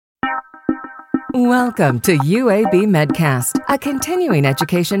Welcome to UAB Medcast, a continuing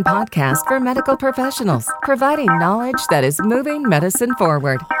education podcast for medical professionals, providing knowledge that is moving medicine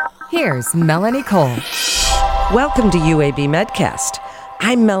forward. Here's Melanie Cole. Welcome to UAB Medcast.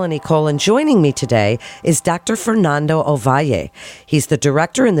 I'm Melanie Cole, and joining me today is Dr. Fernando Ovalle. He's the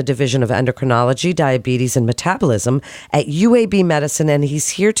director in the Division of Endocrinology, Diabetes, and Metabolism at UAB Medicine, and he's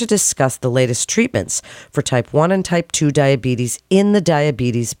here to discuss the latest treatments for type 1 and type 2 diabetes in the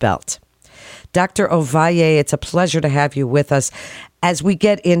diabetes belt. Dr. Ovalle, it's a pleasure to have you with us as we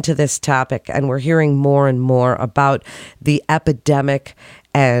get into this topic, and we're hearing more and more about the epidemic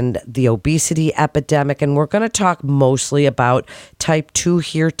and the obesity epidemic, and we're going to talk mostly about type 2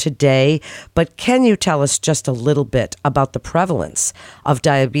 here today. But can you tell us just a little bit about the prevalence of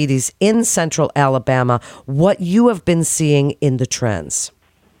diabetes in Central Alabama, what you have been seeing in the trends?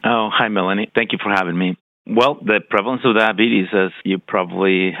 Oh, hi, Melanie. Thank you for having me. Well, the prevalence of diabetes, as you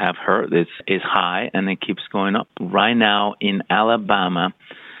probably have heard, is high, and it keeps going up. Right now in Alabama,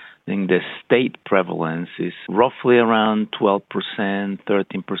 I think the state prevalence is roughly around 12%,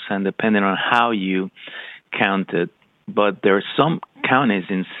 13%, depending on how you count it. But there are some counties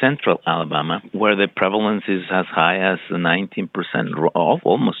in central Alabama where the prevalence is as high as 19%,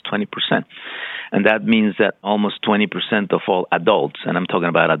 almost 20%. And that means that almost 20% of all adults, and I'm talking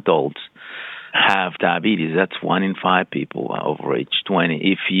about adults, have diabetes. That's 1 in 5 people over age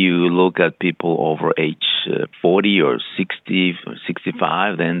 20. If you look at people over age 40 or 60 or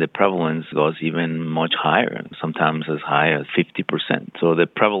 65, then the prevalence goes even much higher, sometimes as high as 50%. So the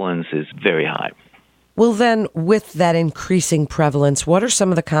prevalence is very high. Well, then, with that increasing prevalence, what are some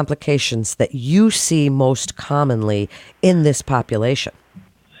of the complications that you see most commonly in this population?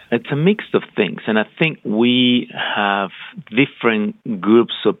 It's a mix of things, and I think we have different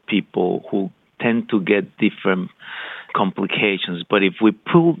groups of people who tend to get different complications. But if we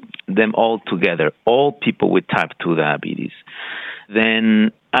pull them all together, all people with type 2 diabetes,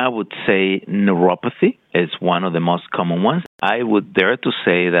 then I would say neuropathy is one of the most common ones. I would dare to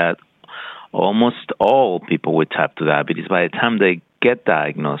say that almost all people with type 2 diabetes, by the time they get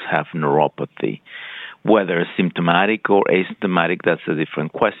diagnosed, have neuropathy. Whether symptomatic or asymptomatic, that's a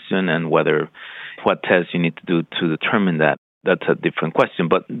different question, and what tests you need to do to determine that, that's a different question.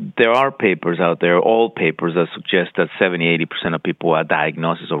 But there are papers out there, all papers, that suggest that 70-80% of people at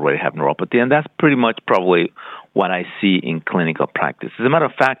diagnosis already have neuropathy, and that's pretty much probably what I see in clinical practice. As a matter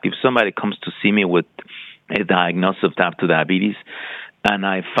of fact, if somebody comes to see me with a diagnosis of type 2 diabetes, and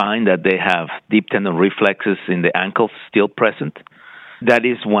I find that they have deep tendon reflexes in the ankles still present, that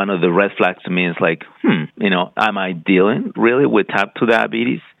is one of the red flags to me. It's like, am I dealing really with type 2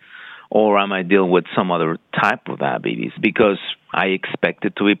 diabetes, or am I dealing with some other type of diabetes? Because I expect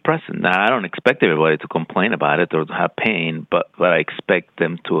it to be present. Now, I don't expect everybody to complain about it or to have pain, but I expect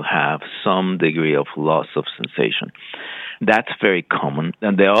them to have some degree of loss of sensation. That's very common.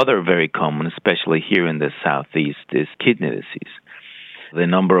 And the other very common, especially here in the Southeast, is kidney disease. The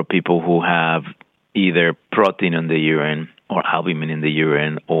number of people who have either protein in the urine or albumin in the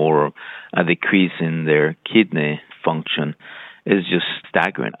urine or a decrease in their kidney function is just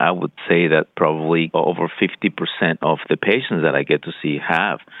staggering. I would say that probably over 50% of the patients that I get to see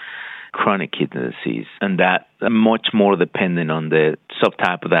have chronic kidney disease, and that much more dependent on the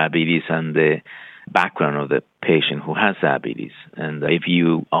subtype of diabetes and the background of the patient who has diabetes. And if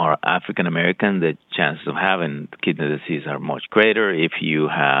you are African American, the chances of having kidney disease are much greater. If you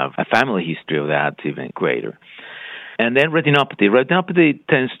have a family history of that, it's even greater. And then retinopathy. Retinopathy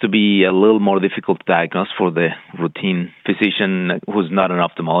tends to be a little more difficult to diagnose for the routine physician who's not an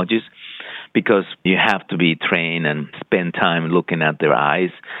ophthalmologist, because you have to be trained and spend time looking at their eyes.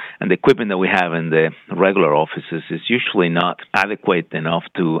 And the equipment that we have in the regular offices is usually not adequate enough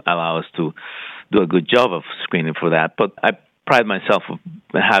to allow us to do a good job of screening for that. But I pride myself of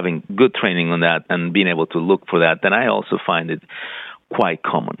having good training on that and being able to look for that. Then I also find it quite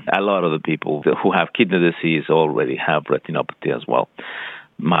common. A lot of the people who have kidney disease already have retinopathy as well,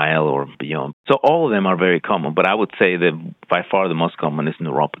 mild or beyond. So all of them are very common, but I would say that by far the most common is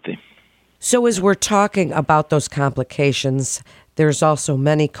neuropathy. So as we're talking about those complications, there's also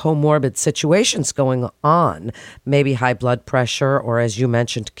many comorbid situations going on, maybe high blood pressure or, as you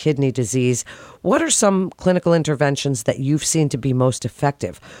mentioned, kidney disease. What are some clinical interventions that you've seen to be most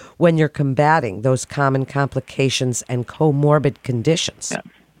effective when you're combating those common complications and comorbid conditions? Yeah.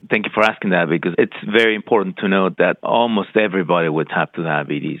 Thank you for asking that, because it's very important to note that almost everybody with type 2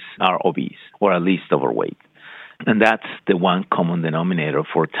 diabetes are obese or at least overweight. And that's the one common denominator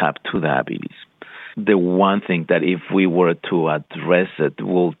for type 2 diabetes. The one thing that if we were to address it,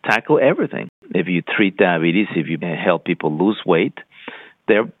 will tackle everything. If you treat diabetes, if you help people lose weight,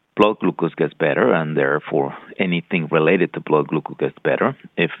 their blood glucose gets better, and therefore anything related to blood glucose gets better.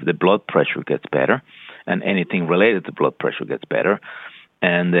 If the blood pressure gets better, and anything related to blood pressure gets better,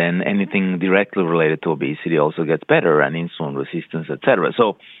 and then anything directly related to obesity also gets better, and insulin resistance, etc.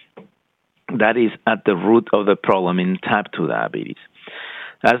 So that is at the root of the problem in type 2 diabetes.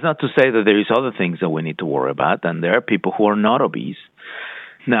 That's not to say that there is other things that we need to worry about, and there are people who are not obese.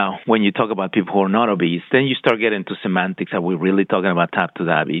 Now, when you talk about people who are not obese, then you start getting into semantics. Are we really talking about type 2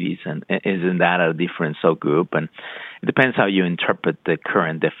 diabetes, and isn't that a different subgroup? And it depends how you interpret the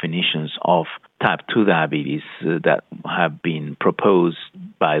current definitions of type 2 diabetes that have been proposed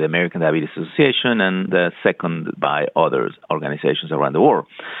by the American Diabetes Association and seconded by other organizations around the world.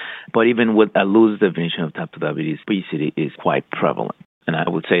 But even with a loose definition of type 2 diabetes, obesity is quite prevalent. And I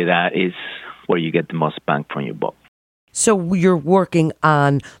would say that is where you get the most bang for your buck. So you're working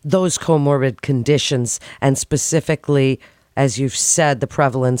on those comorbid conditions, and specifically, as you've said, the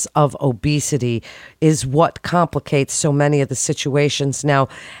prevalence of obesity is what complicates so many of the situations. Now,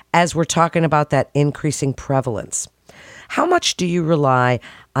 as we're talking about that increasing prevalence, how much do you rely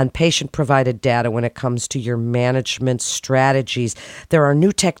on patient-provided data when it comes to your management strategies? There are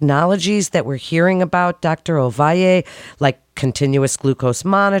new technologies that we're hearing about, Dr. Ovalle, like continuous glucose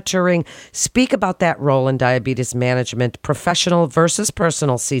monitoring. Speak about that role in diabetes management, professional versus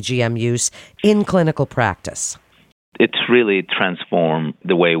personal CGM use in clinical practice. It's really transformed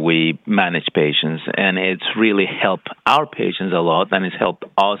the way we manage patients, and it's really helped our patients a lot, and it's helped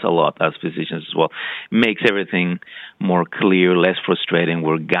us a lot as physicians as well. It makes everything more clear, less frustrating.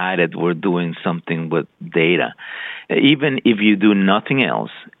 We're guided. We're doing something with data. Even if you do nothing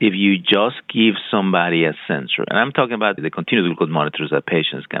else, if you just give somebody a sensor, and I'm talking about the continuous glucose monitors that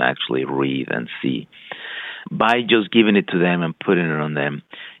patients can actually read and see, by just giving it to them and putting it on them,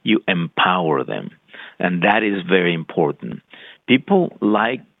 you empower them. And that is very important. People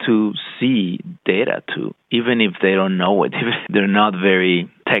like to see data too, even if they don't know it, if they're not very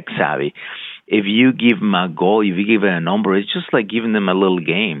tech savvy. If you give them a goal, if you give them a number, it's just like giving them a little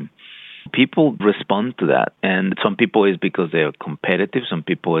game. People respond to that. And some people is because they're competitive. Some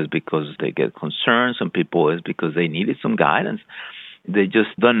people is because they get concerned. Some people is because they needed some guidance. They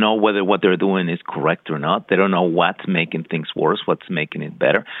just don't know whether what they're doing is correct or not. They don't know what's making things worse, what's making it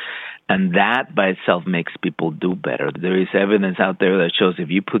better. And that by itself makes people do better. There is evidence out there that shows if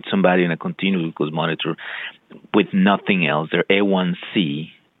you put somebody in a continuous glucose monitor with nothing else, their A1C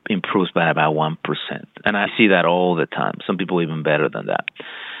improves by about 1%. And I see that all the time. Some people even better than that.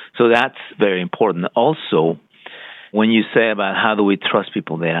 So that's very important. Also, when you say about how do we trust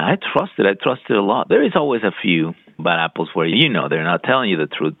people data, I trust it a lot. There is always a few bad apples where they're not telling you the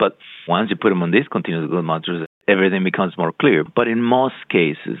truth. But once you put them on these continuous glucose monitors, everything becomes more clear. But in most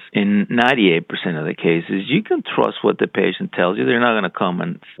cases, in 98% of the cases, you can trust what the patient tells you. They're not going to come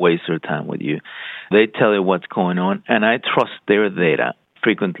and waste their time with you. They tell you what's going on, and I trust their data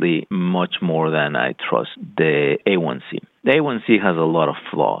frequently much more than I trust the A1C. The A1C has a lot of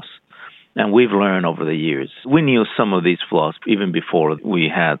flaws. And we've learned over the years. We knew some of these flaws even before we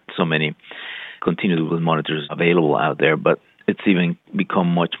had so many continuous glucose monitors available out there, but it's even become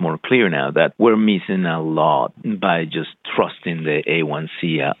much more clear now that we're missing a lot by just trusting the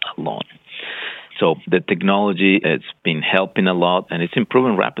A1C alone. So the technology, it's been helping a lot, and it's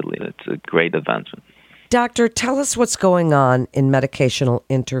improving rapidly. It's a great advancement. Doctor, tell us what's going on in medicational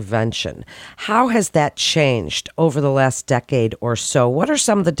intervention. How has that changed over the last decade or so? What are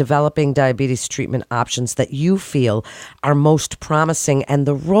some of the developing diabetes treatment options that you feel are most promising, and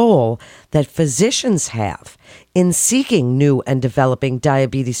the role that physicians have in seeking new and developing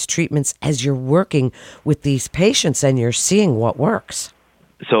diabetes treatments as you're working with these patients and you're seeing what works?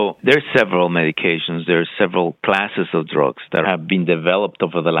 So there's several medications, there's several classes of drugs that have been developed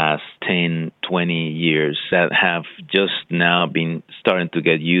over the last 10, 20 years that have just now been starting to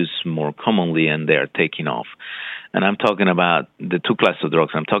get used more commonly, and they're taking off. And I'm talking about the two classes of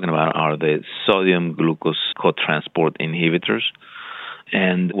drugs I'm talking about are the sodium glucose cotransport inhibitors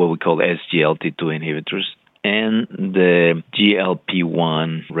and what we call SGLT2 inhibitors, and the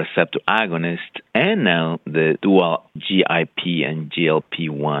GLP-1 receptor agonist, and now the dual GIP and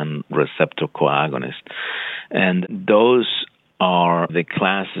GLP-1 receptor coagonist. And those are the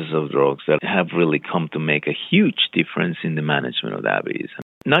classes of drugs that have really come to make a huge difference in the management of diabetes.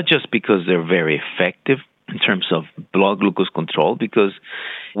 Not just because they're very effective in terms of blood glucose control, because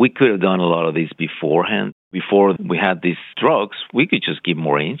we could have done a lot of these beforehand. Before we had these drugs, we could just give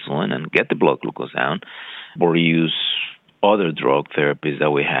more insulin and get the blood glucose down, or use other drug therapies that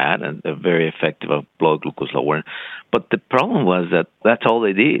we had, and they're very effective at blood glucose lowering. But the problem was that that's all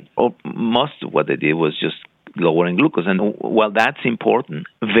they did. Or most of what they did was just lowering glucose. And while that's important,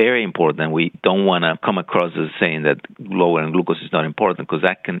 very important, we don't want to come across as saying that lowering glucose is not important, because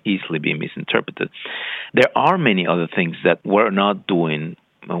that can easily be misinterpreted. There are many other things that we're not doing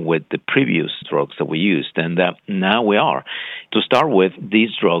with the previous drugs that we used, and now we are. To start with, these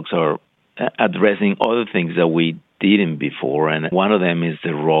drugs are addressing other things that we didn't before, and one of them is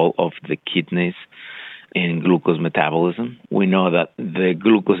the role of the kidneys in glucose metabolism. We know that the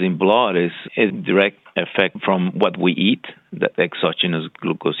glucose in blood is a direct effect from what we eat, the exogenous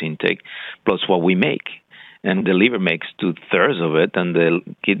glucose intake, plus what we make. And the liver makes 2/3 of it, and the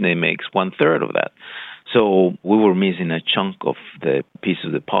kidney makes 1/3 of that. So we were missing a chunk of the piece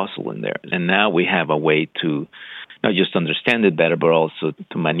of the puzzle in there. And now we have a way to not just understand it better, but also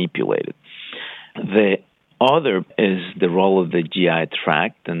to manipulate it. The other is the role of the GI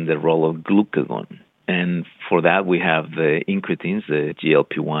tract and the role of glucagon. And for that, we have the incretins, the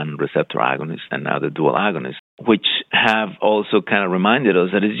GLP-1 receptor agonists, and now the dual agonists, which have also kind of reminded us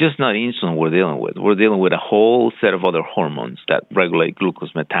that it's just not insulin we're dealing with. We're dealing with a whole set of other hormones that regulate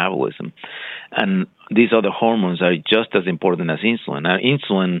glucose metabolism. And these other hormones are just as important as insulin. Now,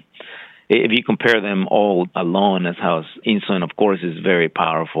 insulin, if you compare them all alone, as how insulin, of course, is very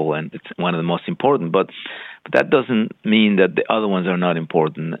powerful and it's one of the most important, but that doesn't mean that the other ones are not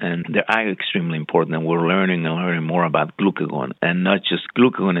important, and they are extremely important, and we're learning more about glucagon, and not just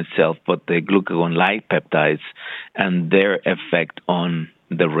glucagon itself, but the glucagon-like peptides and their effect on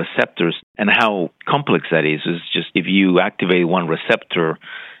the receptors, and how complex that is. It's just if you activate one receptor,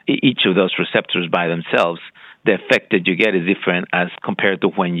 each of those receptors by themselves, the effect that you get is different as compared to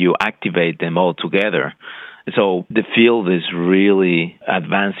when you activate them all together. So the field is really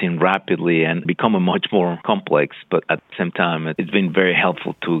advancing rapidly and becoming much more complex, but at the same time, it's been very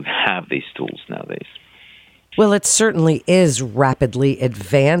helpful to have these tools nowadays. Well, it certainly is rapidly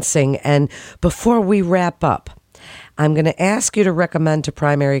advancing. And before we wrap up, I'm going to ask you to recommend to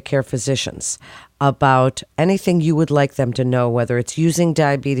primary care physicians about anything you would like them to know, whether it's using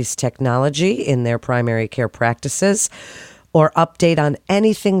diabetes technology in their primary care practices, or update on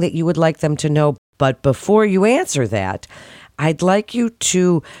anything that you would like them to know. But before you answer that, I'd like you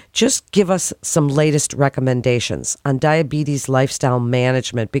to just give us some latest recommendations on diabetes lifestyle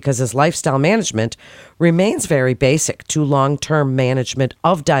management, because as lifestyle management remains very basic to long-term management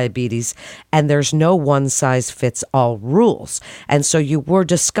of diabetes, and there's no one-size-fits-all rules. And so you were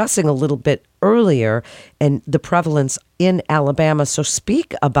discussing a little bit earlier and the prevalence in Alabama. So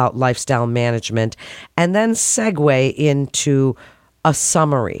speak about lifestyle management and then segue into a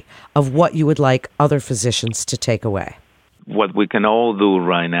summary of what you would like other physicians to take away. What we can all do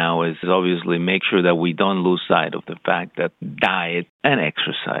right now is obviously make sure that we don't lose sight of the fact that diet and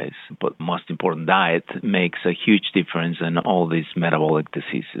exercise, but most important, diet, makes a huge difference in all these metabolic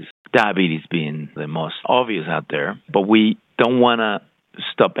diseases. Diabetes being the most obvious out there, but we don't want to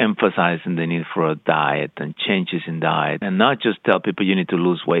stop emphasizing the need for a diet and changes in diet, and not just tell people you need to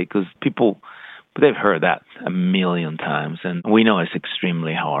lose weight, because people, they've heard that a million times, and we know it's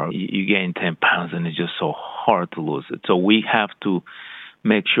extremely hard. You gain 10 pounds, and it's just so hard to lose it. So we have to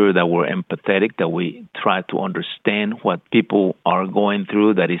make sure that we're empathetic, that we try to understand what people are going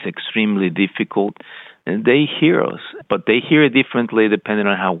through that is extremely difficult. And they hear us, but they hear it differently depending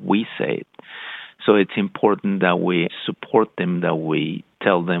on how we say it. So it's important that we support them, that we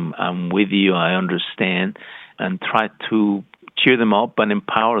tell them, I'm with you, I understand, and try to cheer them up and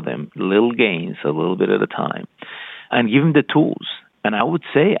empower them, little gains, a little bit at a time, and give them the tools. And I would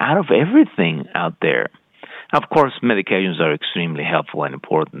say out of everything out there, of course, medications are extremely helpful and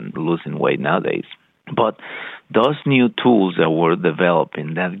important, losing weight nowadays. But those new tools that we're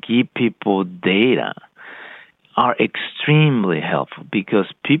developing that give people data are extremely helpful, because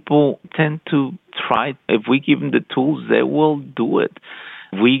people tend to try. If we give them the tools, they will do it.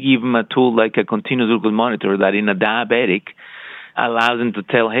 We give them a tool like a continuous glucose monitor that in a diabetic allows them to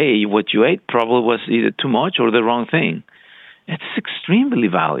tell, hey, what you ate probably was either too much or the wrong thing. It's extremely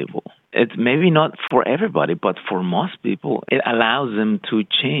valuable. It's maybe not for everybody, but for most people, it allows them to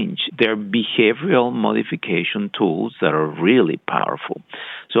change their behavioral modification tools that are really powerful.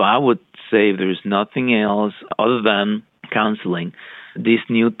 So I would say if there's nothing else other than counseling, these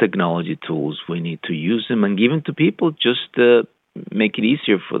new technology tools, we need to use them and give them to people just to make it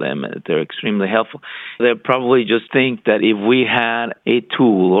easier for them. They're extremely helpful. They probably just think that if we had a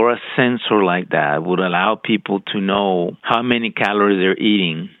tool or a sensor like that would allow people to know how many calories they're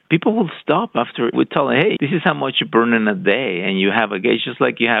eating, people will stop after we tell them, hey, this is how much you burn in a day, and you have a gauge just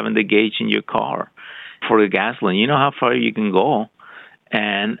like you have in the gauge in your car for the gasoline. You know how far you can go.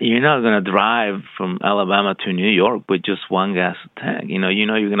 And you're not going to drive from Alabama to New York with just one gas tank. You're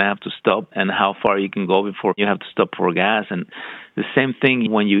going to have to stop, and how far you can go before you have to stop for gas. And the same thing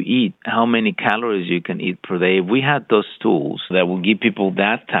when you eat, how many calories you can eat per day. If we had those tools that will give people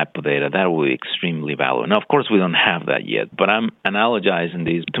that type of data, that would be extremely valuable. Now, of course, we don't have that yet, but I'm analogizing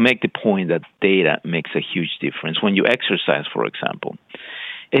this to make the point that data makes a huge difference. When you exercise, for example,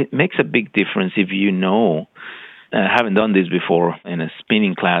 it makes a big difference if you know. I haven't done this before in a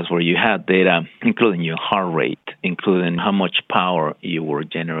spinning class where you had data, including your heart rate, including how much power you were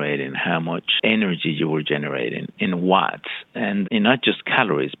generating, how much energy you were generating in watts, and not just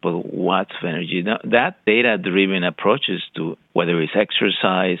calories, but watts of energy. That data-driven approaches to whether it's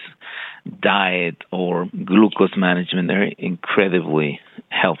exercise, diet, or glucose management, they're incredibly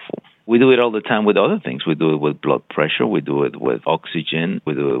helpful. We do it all the time with other things. We do it with blood pressure. We do it with oxygen.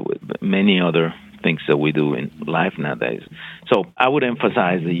 We do it with many other things that we do in life nowadays. So I would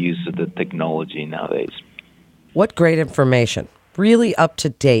emphasize the use of the technology nowadays. What great information. Really up to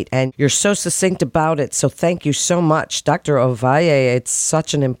date, and you're so succinct about it, so thank you so much. Dr. Ovalle, it's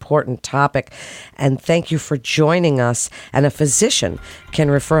such an important topic, and thank you for joining us. And a physician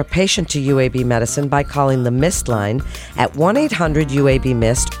can refer a patient to UAB Medicine by calling the MIST line at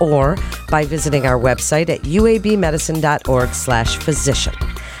 1-800-UAB-MIST or by visiting our website at uabmedicine.org/physician.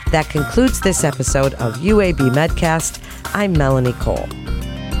 That concludes this episode of UAB Medcast. I'm Melanie Cole.